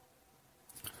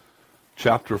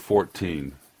Chapter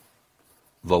 14.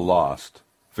 The Lost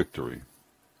Victory.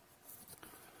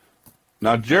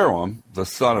 Now Jeroboam, the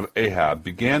son of Ahab,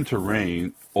 began to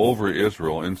reign over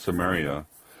Israel in Samaria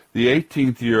the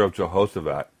 18th year of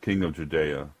Jehoshaphat, king of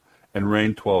Judea, and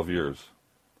reigned 12 years.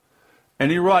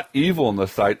 And he wrought evil in the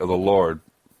sight of the Lord,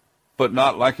 but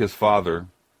not like his father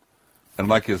and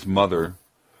like his mother,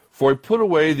 for he put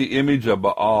away the image of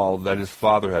Baal that his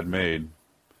father had made.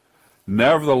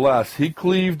 Nevertheless, he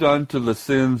cleaved unto the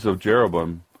sins of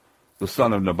Jeroboam, the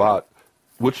son of Nebat,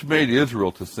 which made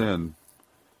Israel to sin,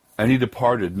 and he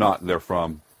departed not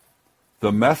therefrom.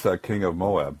 The Mesa, king of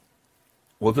Moab,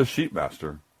 was a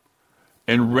sheepmaster,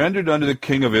 and rendered unto the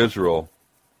king of Israel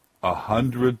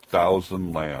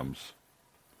 100,000 lambs,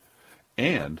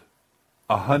 and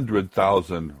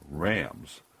 100,000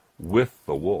 rams with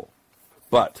the wool.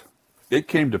 But it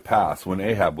came to pass, when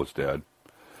Ahab was dead,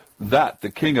 that the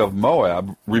king of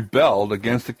Moab rebelled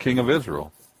against the king of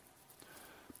Israel.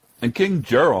 And King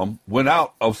Jeroboam went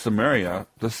out of Samaria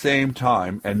the same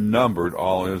time and numbered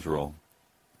all Israel.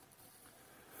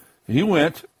 He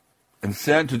went and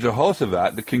sent to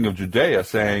Jehoshaphat, the king of Judea,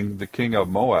 saying, The king of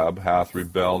Moab hath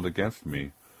rebelled against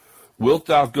me. Wilt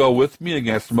thou go with me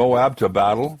against Moab to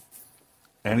battle?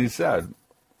 And he said,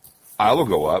 I will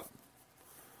go up.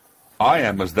 I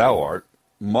am as thou art,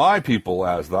 my people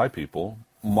as thy people,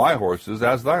 my horses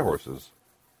as thy horses.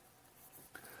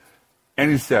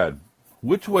 And he said,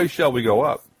 Which way shall we go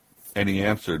up? And he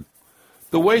answered,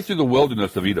 The way through the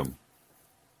wilderness of Edom.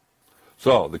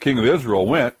 So the king of Israel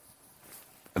went,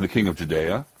 and the king of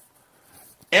Judea,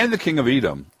 and the king of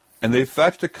Edom, and they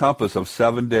fetched a compass of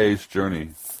 7 days'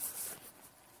 journey.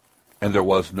 And there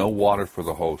was no water for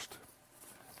the host,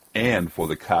 and for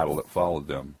the cattle that followed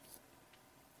them.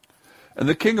 And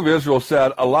the king of Israel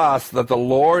said, Alas, that the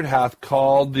Lord hath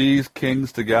called these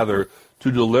kings together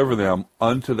to deliver them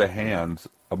unto the hands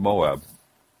of Moab.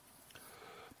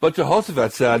 But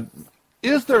Jehoshaphat said,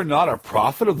 Is there not a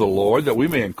prophet of the Lord, that we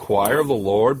may inquire of the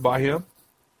Lord by him?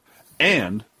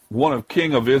 And one of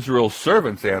king of Israel's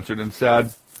servants answered and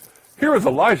said, Here is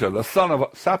Elijah, the son of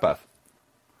Shaphat,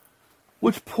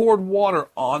 which poured water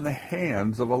on the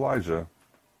hands of Elijah.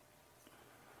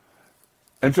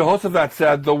 And Jehoshaphat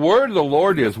said, The word of the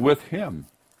Lord is with him.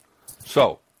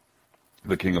 So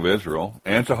the king of Israel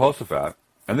and Jehoshaphat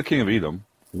and the king of Edom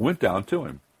went down to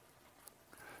him.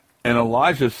 And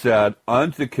Elijah said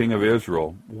unto the king of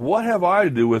Israel, What have I to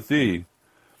do with thee?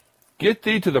 Get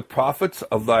thee to the prophets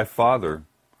of thy father,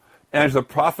 and to the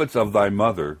prophets of thy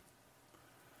mother.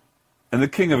 And the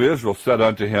king of Israel said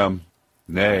unto him,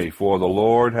 Nay, for the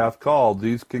Lord hath called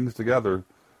these kings together,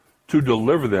 to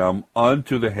deliver them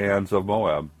unto the hands of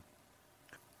Moab.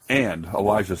 And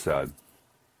Elijah said,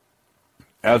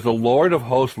 As the Lord of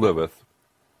hosts liveth,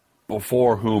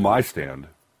 before whom I stand,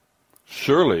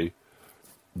 surely,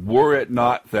 were it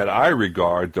not that I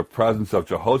regard the presence of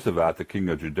Jehoshaphat the king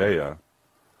of Judea,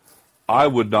 I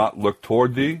would not look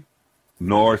toward thee,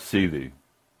 nor see thee.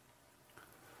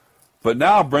 But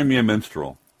now bring me a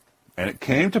minstrel. And it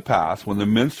came to pass, when the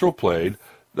minstrel played,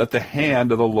 that the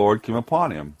hand of the Lord came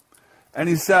upon him. And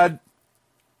he said,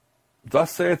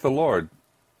 Thus saith the Lord,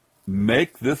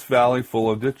 Make this valley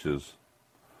full of ditches.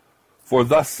 For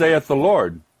thus saith the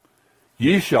Lord,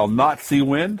 Ye shall not see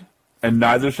wind, and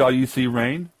neither shall ye see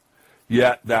rain,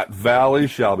 yet that valley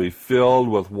shall be filled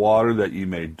with water, that ye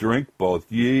may drink,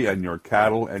 both ye and your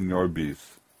cattle and your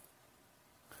beasts.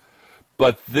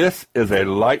 But this is a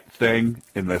light thing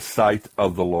in the sight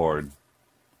of the Lord.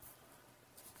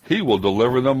 He will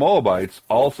deliver the Moabites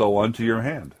also unto your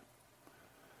hand.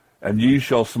 And ye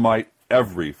shall smite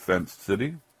every fenced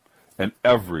city, and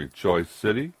every choice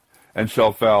city, and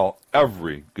shall fell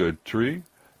every good tree,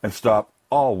 and stop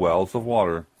all wells of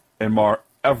water, and mar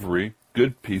every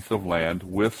good piece of land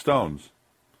with stones.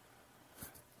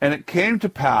 And it came to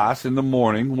pass in the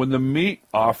morning, when the meat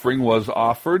offering was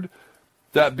offered,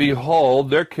 that behold,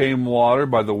 there came water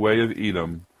by the way of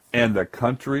Edom, and the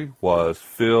country was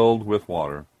filled with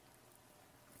water.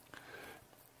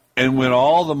 And when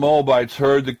all the Moabites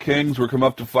heard the kings were come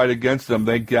up to fight against them,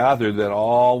 they gathered, that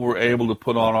all were able to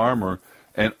put on armor,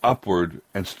 and upward,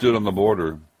 and stood on the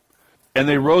border. And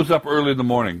they rose up early in the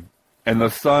morning, and the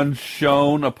sun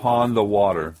shone upon the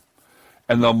water,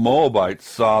 and the Moabites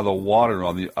saw the water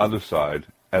on the other side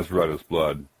as red as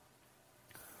blood.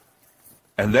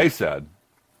 And they said,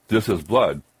 This is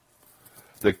blood.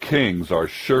 The kings are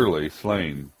surely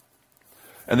slain,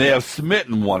 and they have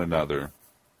smitten one another.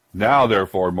 Now,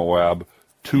 therefore, Moab,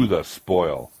 to the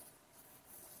spoil.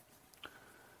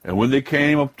 And when they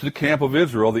came up to the camp of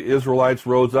Israel, the Israelites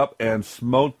rose up and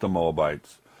smote the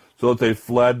Moabites, so that they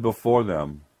fled before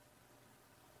them.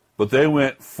 but they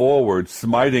went forward,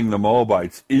 smiting the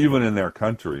Moabites even in their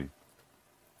country.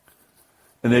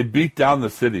 And they beat down the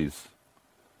cities,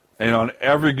 and on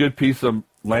every good piece of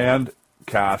land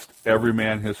cast every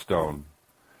man his stone,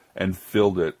 and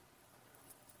filled it.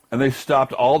 And they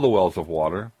stopped all the wells of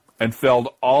water, and felled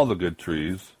all the good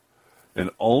trees,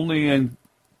 and only in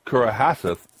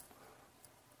Kirahaseth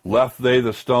left they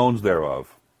the stones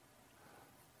thereof.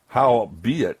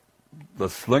 Howbeit the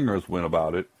slingers went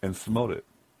about it, and smote it.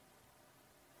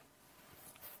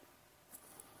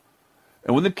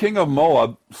 And when the king of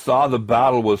Moab saw the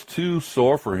battle was too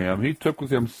sore for him, he took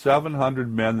with him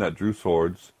 700 men that drew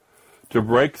swords, to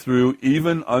break through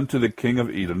even unto the king of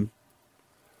Edom,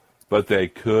 but they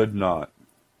could not.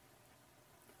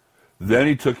 Then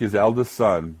he took his eldest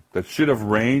son, that should have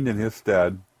reigned in his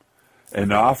stead,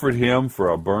 and offered him for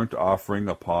a burnt offering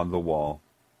upon the wall.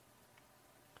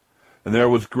 And there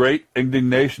was great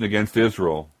indignation against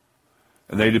Israel,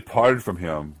 and they departed from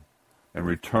him, and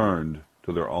returned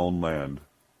to their own land.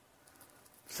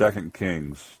 2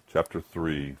 Kings chapter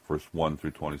 3, verse 1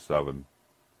 through 27.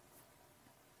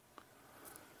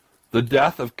 The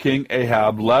death of King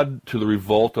Ahab led to the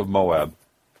revolt of Moab.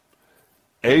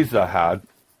 Azahad,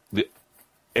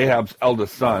 Ahab's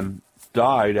eldest son,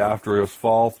 died after his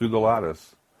fall through the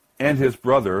lattice, and his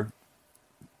brother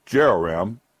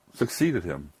Jehoram succeeded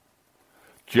him.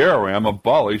 Jehoram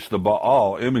abolished the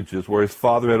Baal images where his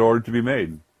father had ordered to be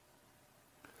made.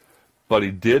 But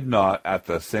he did not at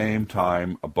the same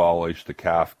time abolish the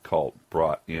calf cult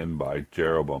brought in by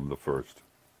Jeroboam the first.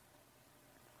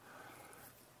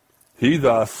 He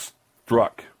thus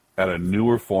struck at a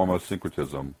newer form of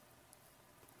syncretism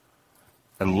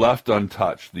and left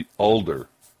untouched the older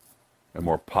and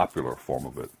more popular form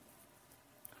of it.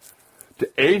 To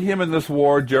aid him in this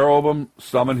war, Jeroboam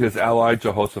summoned his ally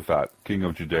Jehoshaphat, king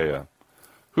of Judea,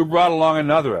 who brought along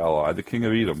another ally, the king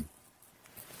of Edom.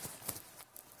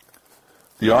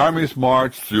 The armies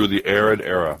marched through the arid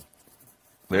era.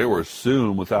 They were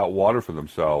soon without water for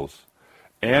themselves,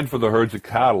 and for the herds of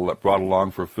cattle that brought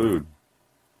along for food.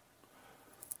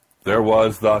 There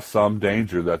was thus some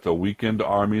danger that the weakened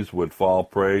armies would fall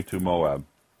prey to Moab.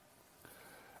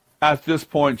 At this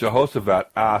point,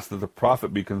 Jehoshaphat asked that the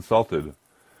prophet be consulted,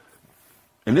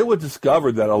 and it was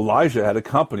discovered that Elijah had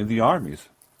accompanied the armies.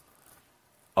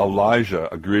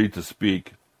 Elijah agreed to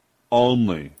speak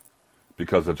only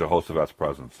because of Jehoshaphat's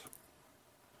presence.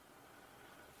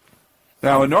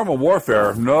 Now, in normal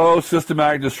warfare, no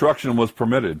systematic destruction was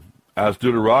permitted, as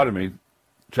Deuteronomy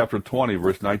chapter 20,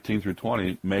 verse 19 through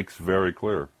 20 makes very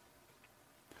clear.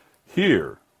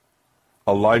 Here,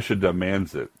 Elisha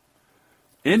demands it,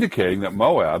 indicating that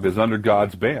Moab is under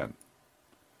God's ban.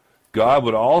 God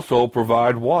would also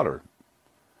provide water,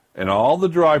 and all the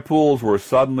dry pools were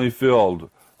suddenly filled,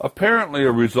 apparently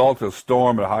a result of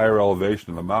storm at higher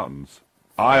elevation in the mountains.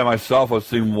 I myself have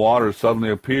seen water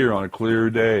suddenly appear on a clear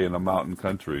day in the mountain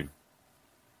country.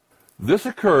 This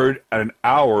occurred at an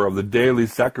hour of the daily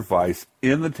sacrifice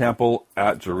in the temple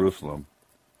at Jerusalem,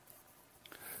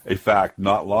 a fact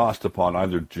not lost upon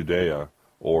either Judea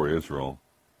or Israel.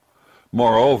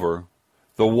 Moreover,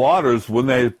 the waters, when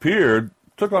they appeared,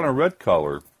 took on a red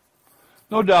color,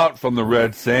 no doubt from the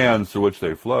red sands through which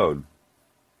they flowed.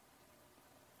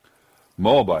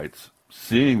 Moabites,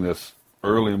 seeing this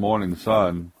early morning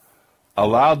sun,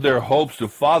 allowed their hopes to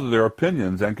father their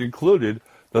opinions and concluded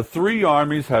the three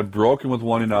armies had broken with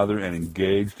one another and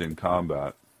engaged in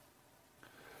combat.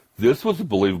 This was a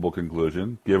believable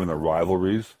conclusion, given the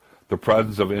rivalries, the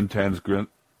presence of intense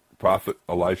prophet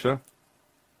Elisha.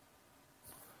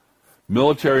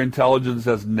 Military intelligence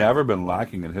has never been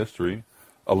lacking in history.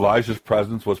 Elijah's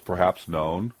presence was perhaps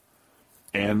known,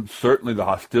 and certainly the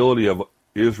hostility of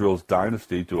Israel's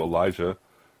dynasty to Elijah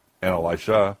and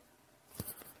Elisha,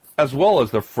 as well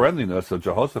as the friendliness of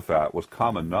Jehoshaphat, was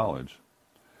common knowledge.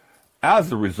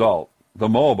 As a result, the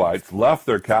Moabites left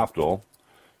their capital,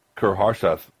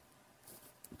 Kirhareseth,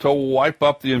 to wipe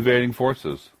up the invading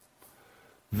forces.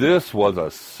 This was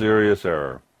a serious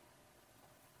error.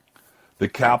 The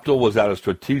capital was at a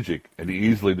strategic and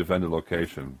easily defended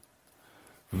location,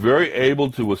 very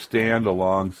able to withstand a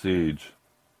long siege.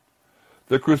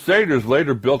 The Crusaders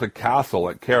later built a castle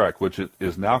at Kerak, which it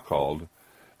is now called,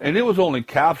 and it was only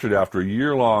captured after a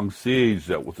year-long siege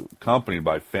that was accompanied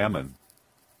by famine.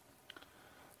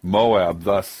 Moab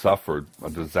thus suffered a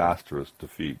disastrous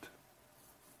defeat.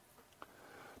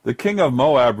 The king of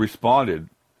Moab responded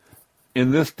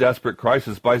in this desperate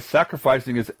crisis by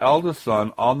sacrificing his eldest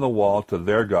son on the wall to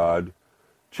their god,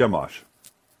 Chemosh.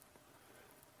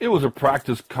 It was a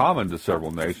practice common to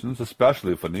several nations,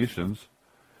 especially Phoenicians.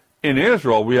 In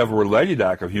Israel, we have a related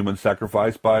act of human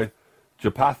sacrifice by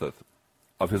Jephthah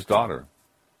of his daughter.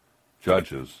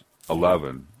 Judges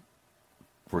 11,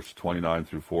 verse 29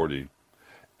 through 40.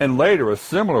 And later a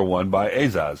similar one by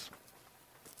Azaz,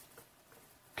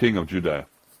 king of Judah,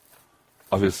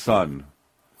 of his son.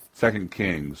 2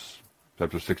 Kings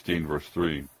chapter 16, verse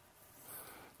 3.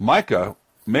 Micah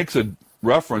makes a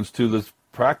reference to this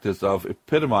practice of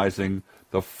epitomizing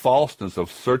the falseness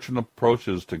of certain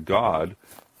approaches to God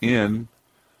in,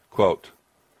 quote,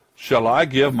 "Shall I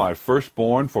give my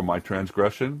firstborn for my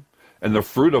transgression, and the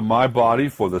fruit of my body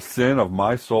for the sin of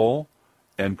my soul?"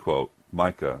 End quote.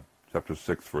 Micah chapter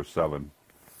 6, verse 7.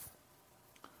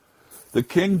 The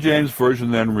King James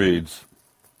Version then reads,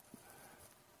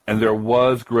 "And there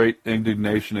was great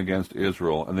indignation against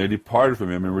Israel, and they departed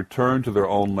from him and returned to their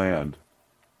own land."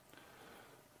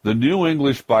 The New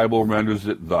English Bible renders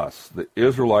it thus: "The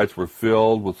Israelites were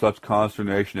filled with such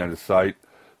consternation at his sight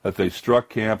that they struck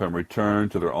camp and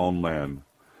returned to their own land."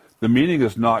 The meaning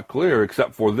is not clear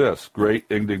except for this: great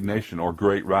indignation or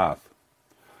great wrath.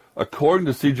 According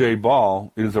to C.J.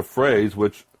 Ball, it is a phrase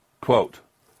which, quote,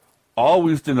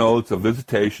 "always denotes a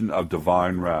visitation of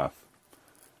divine wrath,"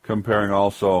 comparing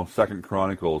also 2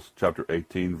 Chronicles chapter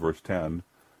 18, verse 10,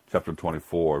 chapter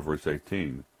 24, verse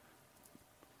 18.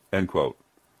 End quote.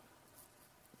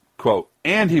 Quote,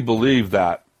 "And he believed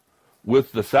that,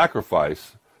 with the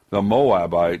sacrifice, the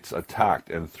Moabites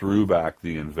attacked and threw back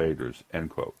the invaders."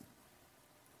 End quote.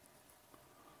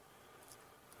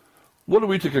 What are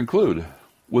we to conclude?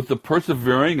 With the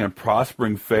persevering and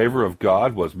prospering favor of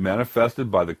God was manifested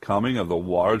by the coming of the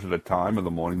waters at the time of the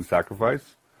morning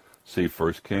sacrifice. See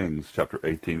 1 Kings chapter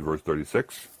 18, verse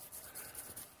 36.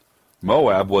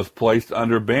 Moab was placed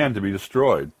under ban to be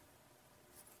destroyed.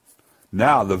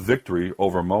 Now the victory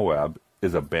over Moab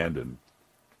is abandoned.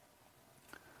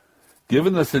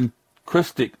 Given the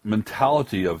syncretic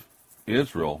mentality of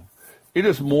Israel, it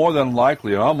is more than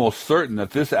likely and almost certain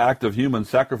that this act of human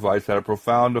sacrifice had a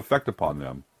profound effect upon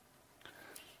them.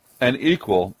 An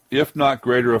equal, if not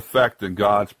greater effect than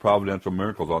God's providential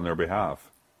miracles on their behalf.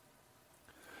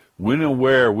 When and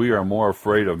where we are more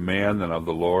afraid of man than of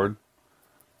the Lord,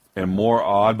 and more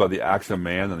awed by the acts of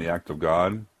man than the act of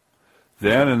God,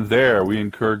 then and there we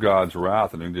incur God's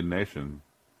wrath and indignation.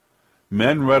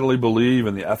 Men readily believe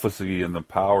in the efficacy and the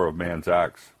power of man's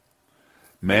acts.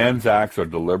 Man's acts are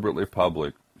deliberately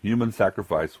public. Human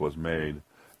sacrifice was made,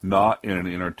 not in an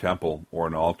inner temple or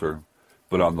an altar,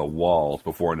 but on the walls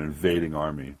before an invading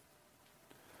army.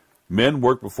 Men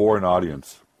work before an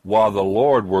audience, while the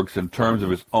Lord works in terms of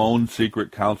his own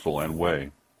secret counsel and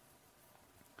way.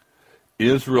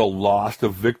 Israel lost a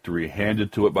victory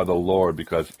handed to it by the Lord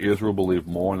because Israel believed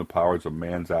more in the powers of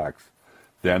man's acts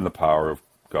than the power of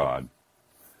God.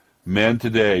 Men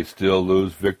today still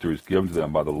lose victories given to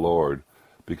them by the Lord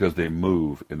because they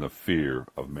move in the fear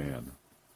of man.